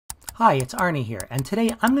Hi, it's Arnie here, and today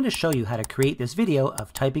I'm going to show you how to create this video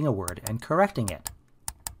of typing a word and correcting it.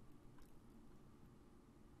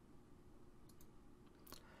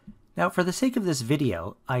 Now, for the sake of this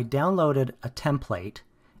video, I downloaded a template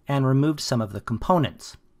and removed some of the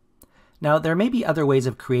components. Now, there may be other ways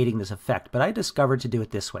of creating this effect, but I discovered to do it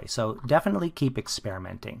this way, so definitely keep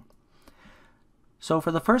experimenting. So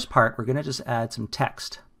for the first part, we're going to just add some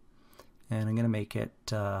text, and I'm going to make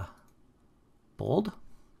it bold.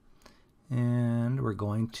 And we're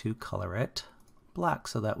going to color it black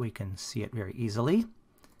so that we can see it very easily.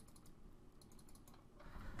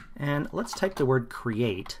 And let's type the word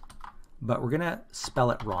create, but we're going to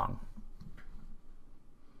spell it wrong.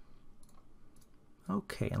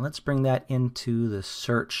 Okay, and let's bring that into the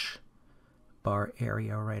search bar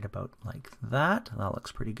area right about like that. That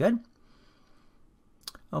looks pretty good.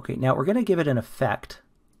 Okay, now we're going to give it an effect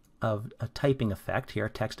of a typing effect here, a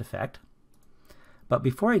text effect. But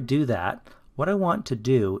before I do that, what I want to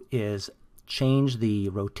do is change the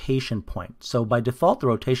rotation point. So by default, the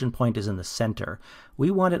rotation point is in the center. We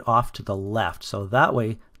want it off to the left, so that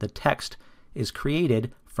way the text is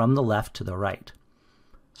created from the left to the right.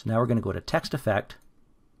 So now we're going to go to Text Effect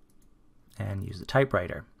and use the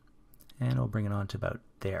Typewriter. And we'll bring it on to about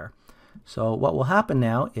there. So what will happen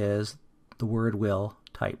now is the word will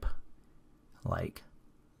type like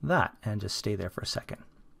that and just stay there for a second.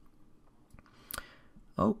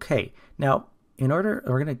 Okay, now in order,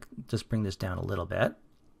 we're going to just bring this down a little bit.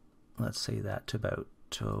 Let's say that to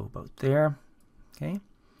about there. Okay.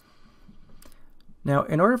 Now,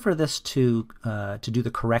 in order for this to do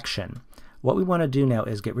the correction, what we want to do now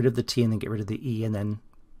is get rid of the T and then get rid of the E and then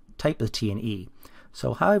type the T and E.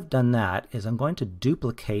 So how I've done that is I'm going to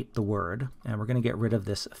duplicate the word and we're going to get rid of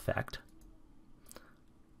this effect.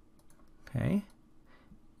 Okay.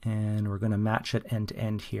 And we're going to match it end to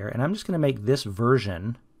end here. And I'm just going to make this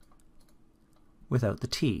version without the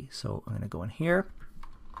T. So I'm going to go in here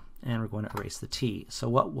and we're going to erase the T. So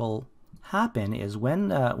what will happen is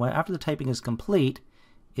when after the typing is complete,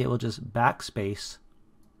 it will just backspace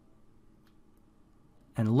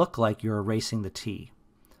and look like you're erasing the T.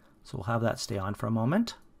 So we'll have that stay on for a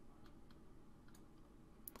moment.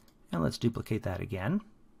 And let's duplicate that again.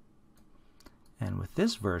 And with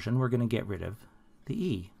this version, we're going to get rid of the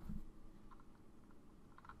E.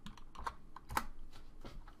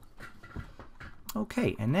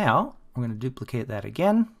 Okay, and now we're going to duplicate that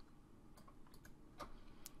again.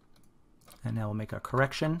 And now we'll make a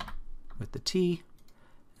correction with the T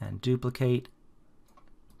and duplicate.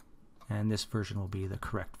 And this version will be the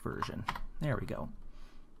correct version. There we go.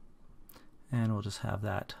 And we'll just have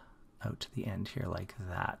that out to the end here like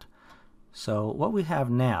that. So what we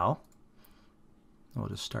have now, we'll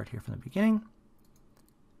just start here from the beginning,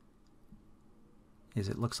 is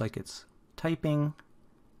it looks like it's typing,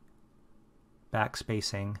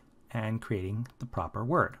 backspacing, and creating the proper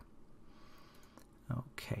word.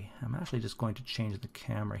 Okay, I'm actually just going to change the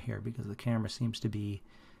camera here because the camera seems to be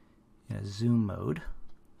in a zoom mode.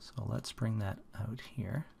 So let's bring that out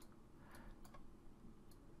here.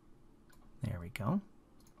 There we go.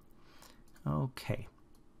 Okay.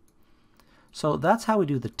 So that's how we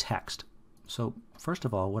do the text. So first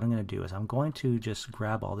of all, what I'm going to do is I'm going to just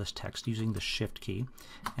grab all this text using the Shift key,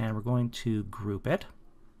 and we're going to group it,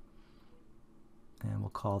 and we'll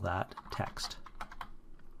call that text.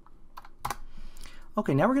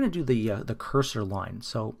 Okay, now we're going to do the cursor line.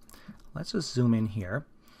 So let's just zoom in here.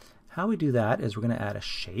 How we do that is we're going to add a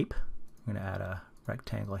shape. We're going to add a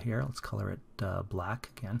rectangle here. Let's color it black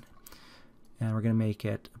again. And we're going to make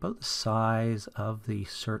it about the size of the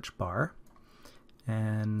search bar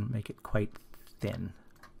and make it quite thin.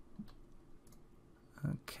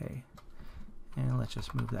 Okay, and let's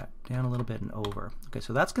just move that down a little bit and over. Okay,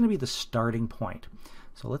 so that's going to be the starting point.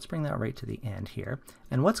 So let's bring that right to the end here.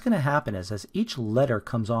 And what's going to happen is as each letter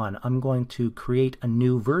comes on, I'm going to create a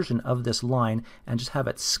new version of this line and just have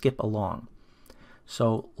it skip along.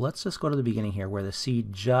 So let's just go to the beginning here where the C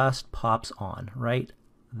just pops on right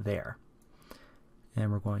there.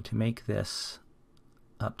 And we're going to make this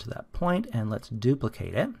up to that point, and let's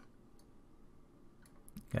duplicate it.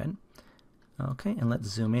 Good. Okay, and let's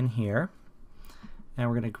zoom in here. And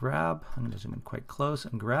we're going to grab, I'm going to zoom in quite close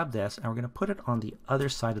and grab this, and we're going to put it on the other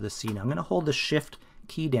side of the C. Now I'm going to hold the Shift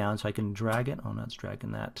key down so I can drag it. Oh, no, it's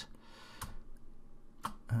dragging that.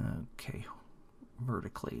 Okay,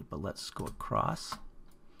 vertically, but let's go across.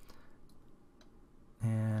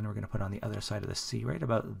 And we're going to put it on the other side of the C right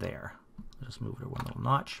about there. Just move it one little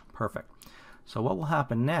notch. Perfect. So what will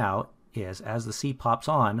happen now is as the C pops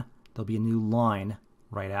on, there'll be a new line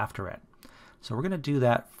right after it. So we're going to do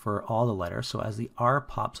that for all the letters. So as the R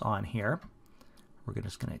pops on here, we're we're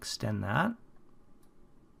just going to extend that,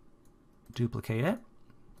 duplicate it.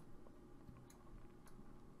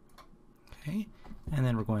 Okay, and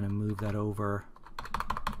then we're going to move that over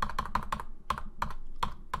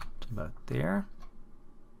to about there.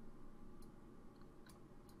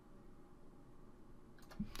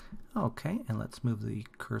 Okay, and let's move the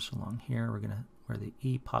cursor along here. We're going to, where the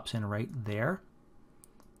E pops in right there.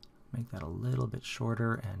 Make that a little bit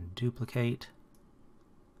shorter and duplicate.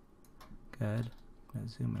 Good. I'm going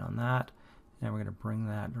to zoom in on that. And we're going to bring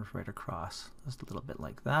that right across. Just a little bit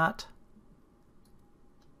like that.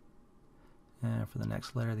 And for the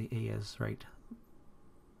next letter, the A is right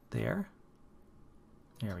there.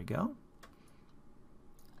 There we go.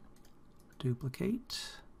 Duplicate.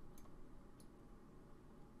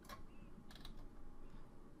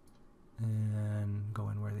 And go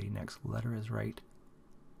in where the next letter is right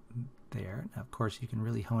there. Now, of course, you can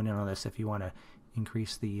really hone in on this if you want to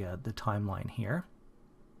increase the timeline here.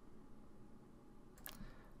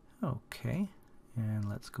 Okay, and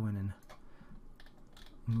let's go in and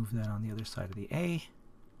move that on the other side of the A.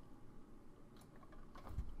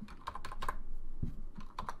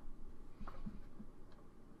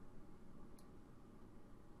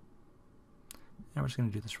 And we're just going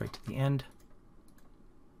to do this right to the end.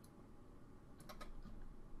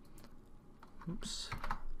 Oops.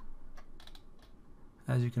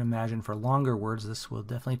 As you can imagine, for longer words, this will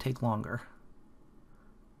definitely take longer.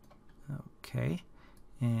 Okay,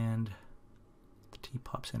 and the T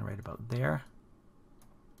pops in right about there.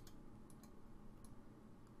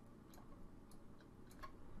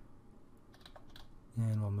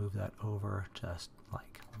 And we'll move that over just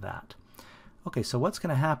like that. Okay, so what's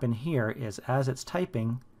going to happen here is as it's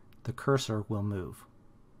typing, the cursor will move.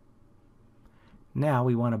 Now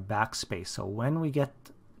we want a backspace. So when we get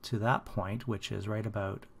to that point, which is right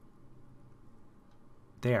about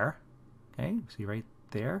there, okay, see right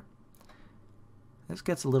there, this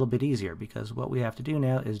gets a little bit easier because what we have to do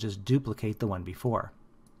now is just duplicate the one before.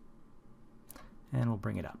 And we'll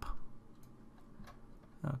bring it up.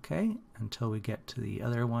 Okay, until we get to the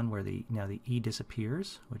other one where now the E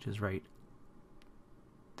disappears, which is right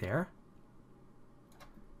there.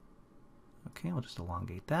 Okay, we'll just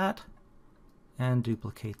elongate that and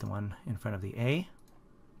duplicate the one in front of the A.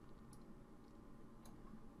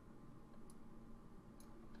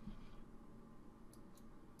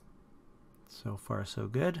 So far so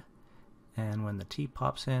good. And when the T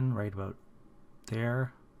pops in right about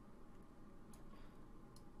there,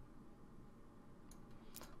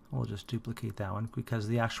 we'll just duplicate that one because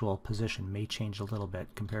the actual position may change a little bit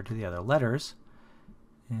compared to the other letters.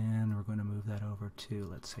 And we're going to move that over to,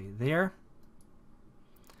 let's say, there.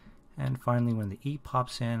 And finally, when the E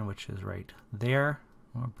pops in, which is right there,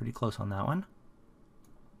 we're pretty close on that one,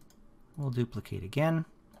 we'll duplicate again,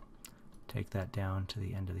 take that down to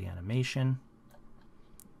the end of the animation,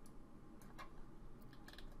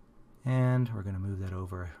 and we're going to move that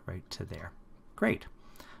over right to there. Great.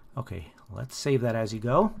 Okay, let's save that as you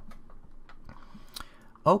go.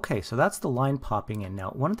 Okay, so that's the line popping in.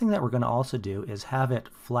 Now, one thing that we're going to also do is have it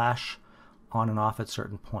flash on and off at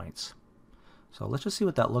certain points. So let's just see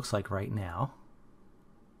what that looks like right now.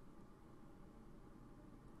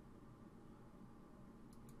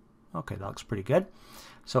 Okay, that looks pretty good.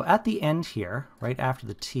 So at the end here, right after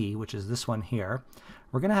the T, which is this one here,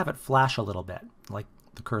 we're going to have it flash a little bit, like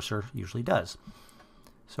the cursor usually does.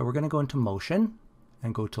 So we're going to go into Motion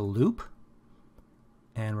and go to Loop,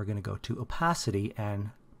 and we're going to go to Opacity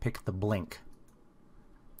and pick the blink.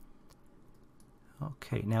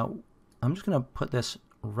 Okay, now I'm just going to put this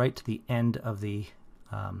right to the end of the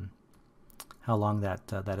how long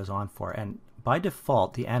that is on for. And by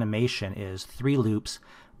default, the animation is 3 loops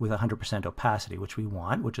with 100% opacity, which we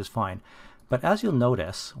want, which is fine. But as you'll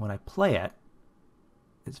notice, when I play it,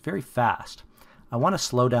 it's very fast. I want to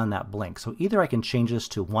slow down that blink. So either I can change this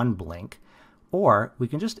to 1 blink, or we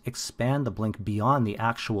can just expand the blink beyond the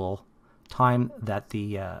actual time that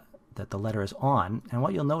the letter is on. And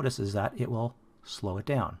what you'll notice is that it will slow it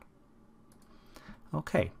down.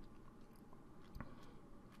 Okay.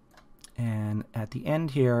 And at the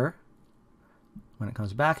end here, when it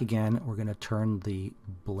comes back again, we're going to turn the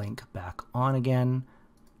blink back on again,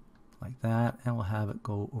 like that, and we'll have it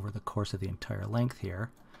go over the course of the entire length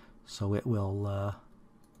here. So it will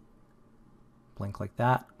blink like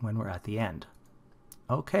that when we're at the end.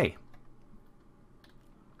 Okay.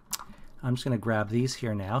 I'm just going to grab these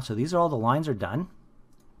here now. So these are all the lines are done.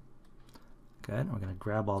 Good. We're going to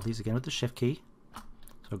grab all these again with the Shift key.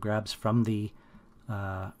 So it grabs from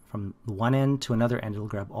one end to another end. It'll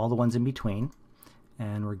grab all the ones in between.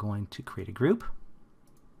 And we're going to create a group.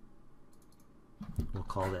 We'll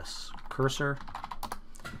call this cursor.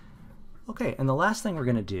 Okay, and the last thing we're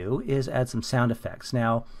going to do is add some sound effects.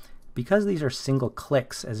 Now, because these are single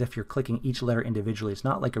clicks, as if you're clicking each letter individually, it's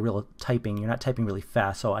not like a real typing. You're not typing really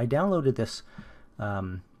fast. So I downloaded this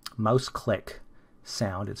mouse click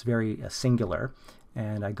sound. It's very singular,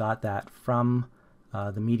 and I got that from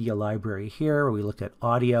the media library here. We looked at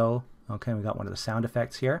audio. Okay, we got one of the sound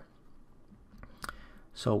effects here.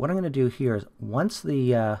 So what I'm going to do here is once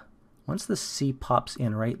the C pops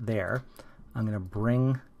in right there, I'm going to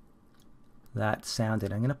bring that sound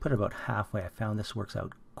in. I'm going to put it about halfway. I found this works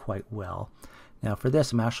out quite well. Now for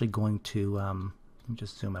this, I'm actually going to let me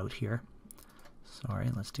just zoom out here. Sorry,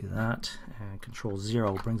 let's do that. And Control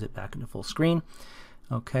 0 brings it back into full screen.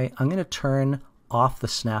 Okay, I'm going to turn off the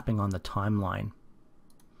snapping on the timeline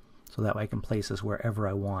so that way I can place this wherever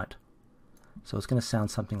I want. So it's going to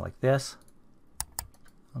sound something like this.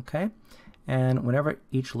 Okay, and whenever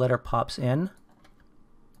each letter pops in,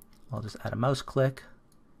 I'll just add a mouse click,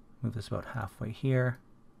 move this about halfway here.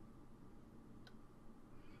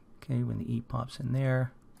 Okay, when the E pops in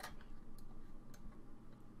there.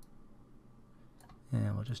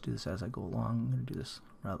 And we'll just do this as I go along. I'm going to do this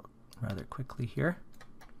rather quickly here.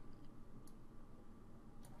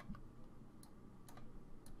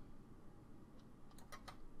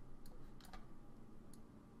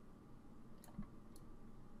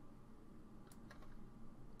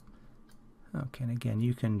 Okay, and again,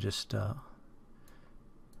 you can just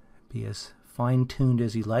be as fine-tuned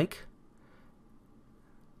as you like.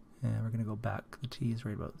 And we're going to go back. The T is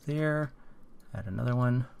right about there. Add another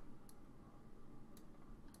one.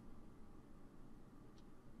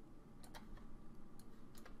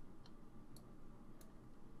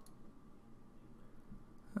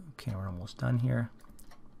 Okay, we're almost done here.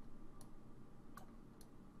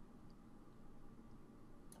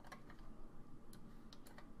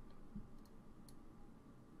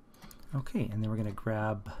 Okay, and then we're going to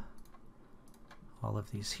grab all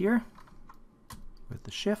of these here with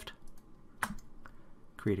the Shift,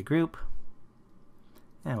 create a group,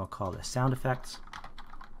 and we'll call this sound effects.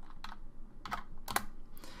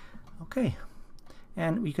 Okay,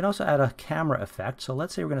 and we can also add a camera effect. So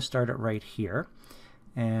let's say we're going to start it right here,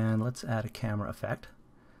 and let's add a camera effect.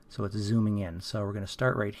 So it's zooming in. So we're going to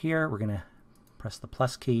start right here. We're going to press the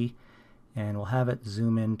plus key, and we'll have it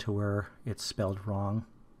zoom in to where it's spelled wrong,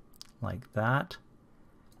 like that.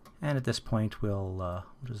 And at this point, we'll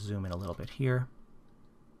just zoom in a little bit here.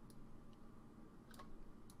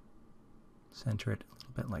 Center it a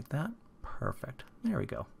little bit like that. Perfect. There we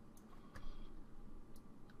go.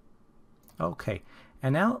 Okay,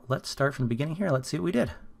 and now let's start from the beginning here. Let's see what we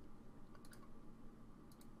did.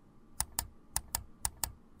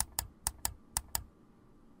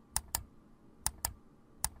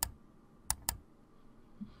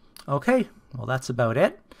 Okay, well that's about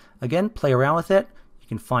it. Again, play around with it. You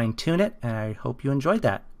can fine tune it, and I hope you enjoyed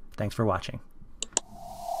that. Thanks for watching.